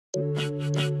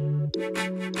Hey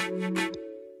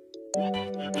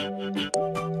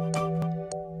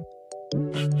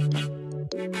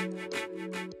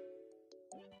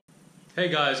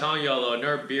guys, Han Yolo,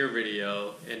 another beer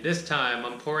video, and this time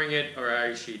I'm pouring it, or I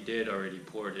actually did already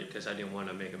poured it because I didn't want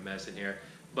to make a mess in here,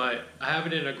 but I have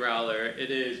it in a growler.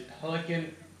 It is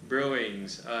Pelican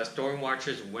Brewing's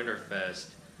Stormwatcher'S Winterfest.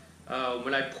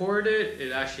 When I poured it,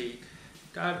 it actually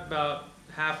got about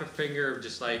half a finger of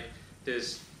just like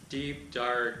this deep,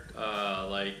 dark,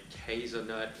 like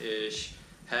hazelnut-ish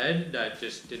head that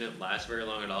just didn't last very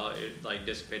long at all. It like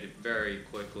dissipated very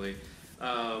quickly.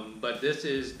 But this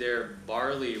is their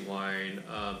barley wine,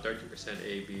 13%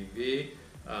 ABV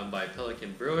by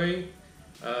Pelican Brewing.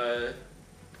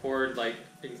 Poured like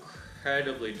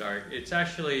incredibly dark. It's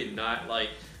actually not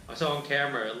like, so on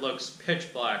camera it looks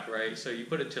pitch black, right? So you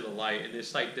put it to the light and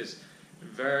it's like this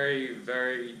very,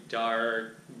 very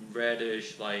dark,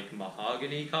 reddish, like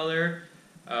mahogany color.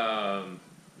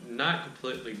 Not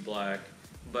completely black,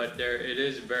 but it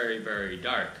is very, very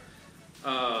dark.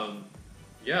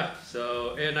 Yeah,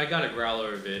 so, and I got a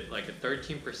growler of it, like a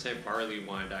 13% barley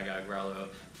wine that I got a growler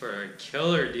of for a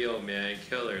killer deal, man,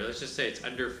 killer. Let's just say it's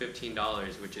under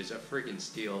 $15, which is a freaking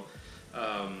steal.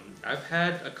 I've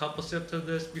had a couple sips of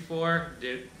this before,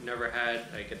 never had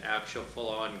like an actual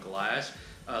full-on glass,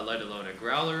 let alone a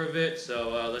growler of it,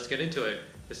 so let's get into it.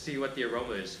 Let's see what the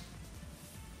aroma is.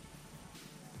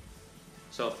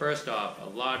 So first off, a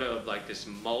lot of like this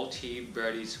malty,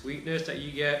 bready sweetness that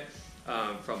you get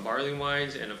from barley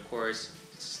wines, and of course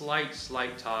slight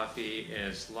toffee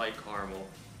and slight caramel.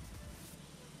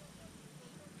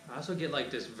 I also get like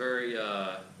this very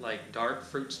like dark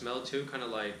fruit smell too, kind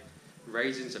of like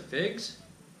raisins and figs.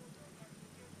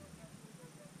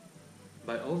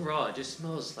 But overall it just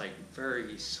smells like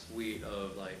very sweet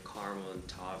of like caramel and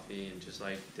toffee and just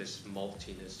like this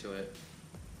maltiness to it.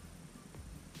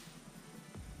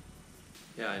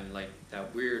 Yeah, and like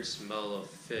that weird smell of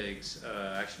figs.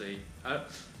 Actually,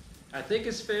 I think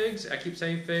it's figs. I keep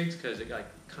saying figs because it like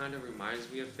kind of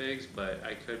reminds me of figs, but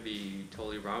I could be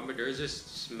totally wrong. But there's this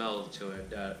smell to it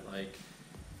that like,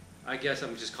 I guess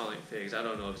I'm just calling it figs. I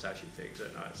don't know if it's actually figs or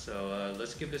not. So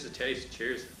let's give this a taste.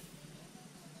 Cheers.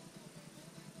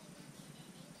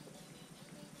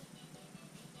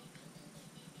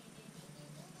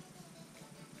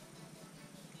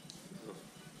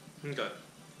 Okay.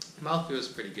 Mouthfeel is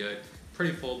pretty good,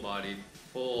 pretty full-bodied,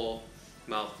 full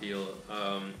mouthfeel.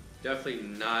 Definitely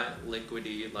not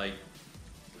liquidy like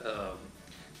a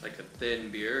thin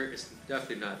beer. It's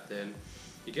definitely not thin.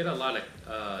 You get a lot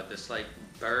of this like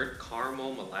burnt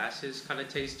caramel molasses kind of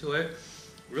taste to it.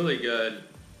 Really good,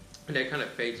 and that kind of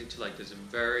fades into like this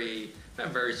very, not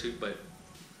very sweet, but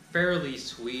fairly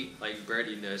sweet like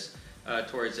breadiness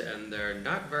towards the end there.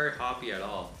 Not very hoppy at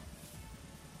all.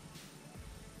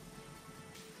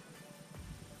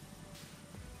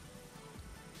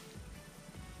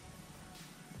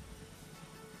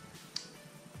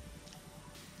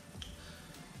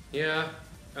 Yeah,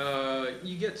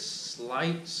 you get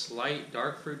slight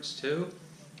dark fruits too,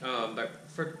 but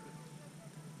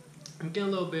I'm getting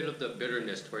a little bit of the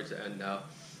bitterness towards the end now,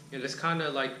 and it's kind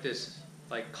of like this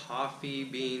like coffee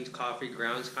beans, coffee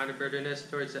grounds kind of bitterness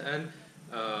towards the end.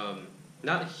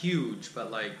 Not huge,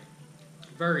 but like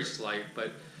very slight.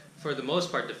 But for the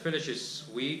most part, the finish is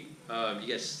sweet. You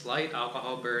get slight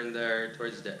alcohol burn there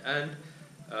towards the end,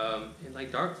 and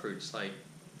like dark fruits like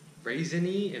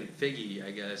raisiny and figgy,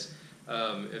 I guess,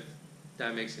 if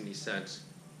that makes any sense.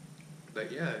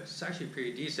 But yeah, it's actually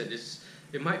pretty decent.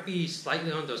 It might be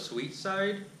slightly on the sweet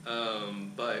side,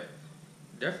 but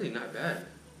definitely not bad,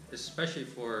 especially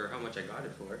for how much I got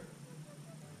it for.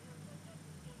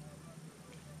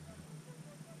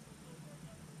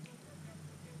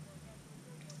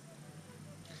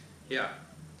 Yeah,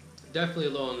 definitely a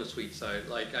little on the sweet side.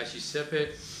 Like as you sip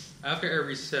it, after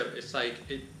every sip, it's like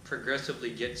it progressively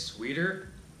gets sweeter,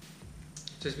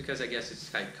 just because I guess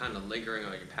it's like kind of lingering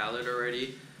on your palate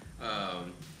already.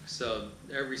 So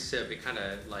every sip, it kind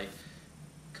of like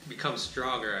becomes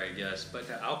stronger, I guess. But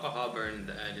the alcohol burn in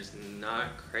the end is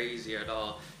not crazy at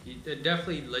all. It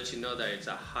definitely lets you know that it's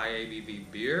a high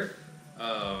ABV beer,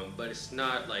 but it's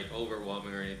not like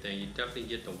overwhelming or anything. You definitely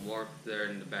get the warmth there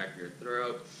in the back of your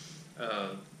throat.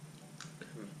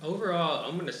 Overall,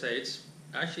 I'm gonna say it's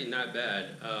actually not bad.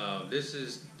 This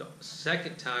is the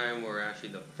second time, or actually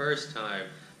the first time,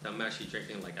 that I'm actually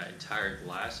drinking like an entire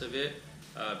glass of it.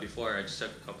 Before I just took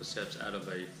a couple sips out of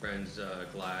a friend's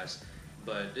glass.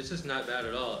 But this is not bad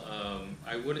at all.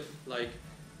 I wouldn't like,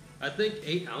 I think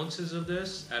 8 ounces of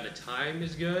this at a time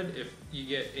is good. If you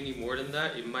get any more than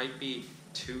that, it might be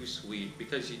too sweet,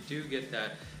 because you do get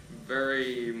that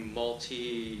very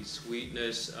malty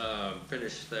sweetness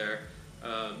finish there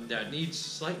that needs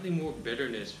slightly more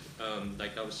bitterness.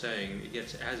 Like I was saying,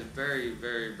 it has a very,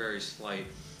 very, very slight,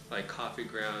 like coffee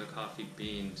ground, coffee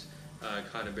beans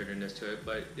kind of bitterness to it,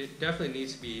 but it definitely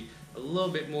needs to be a little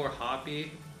bit more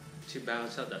hoppy to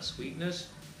balance out that sweetness,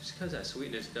 just because that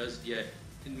sweetness does get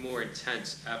more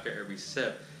intense after every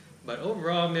sip. But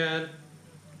overall, man,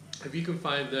 if you can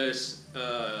find this,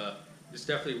 it's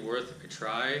definitely worth a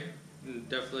try.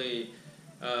 Definitely,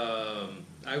 I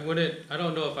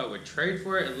don't know if I would trade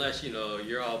for it unless, you know,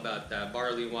 you're all about that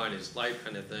barley wine is life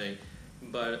kind of thing.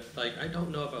 But like, I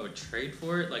don't know if I would trade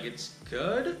for it. Like, it's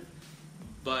good,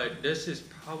 but this is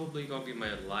probably gonna be my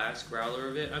last growler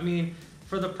of it. I mean,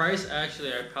 for the price,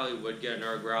 actually, I probably would get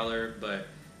another growler, but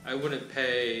I wouldn't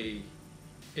pay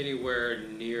anywhere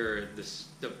near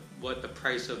what the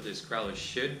price of this growler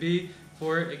should be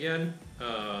for it again,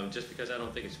 just because I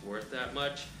don't think it's worth that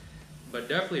much. But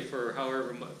definitely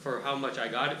for how much I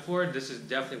got it for, this is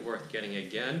definitely worth getting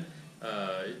again.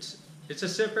 It's a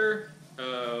sipper.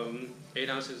 8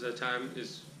 ounces at a time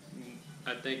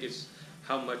I think is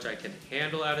how much I can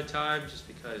handle at a time, just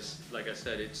because, like I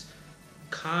said, it's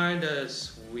kind of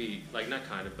sweet. Like, not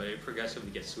kind of, but it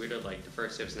progressively gets sweeter. Like, the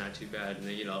first sip's not too bad, and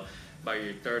then, you know, by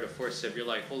your third or fourth sip, you're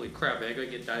like, holy crap, man, I'm gonna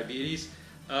get diabetes.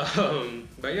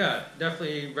 But yeah,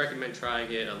 definitely recommend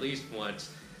trying it at least once.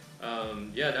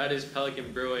 Yeah, that is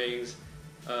Pelican Brewing's,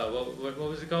 what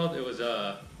was it called? It was,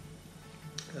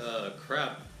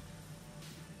 crap.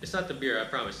 It's not the beer, I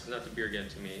promise. It's not the beer getting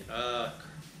to me.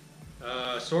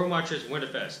 Stormwatcher'S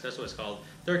Winterfest, that's what it's called.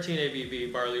 13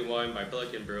 ABV barley wine by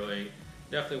Pelican Brewing.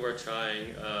 Definitely worth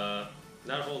trying.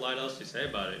 Not a whole lot else to say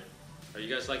about it. If you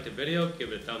guys liked the video,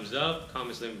 give it a thumbs up,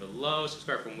 comments linked below,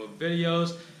 subscribe for more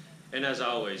videos, and as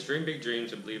always, dream big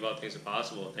dreams and believe all things are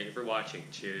possible. Thank you for watching.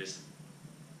 Cheers.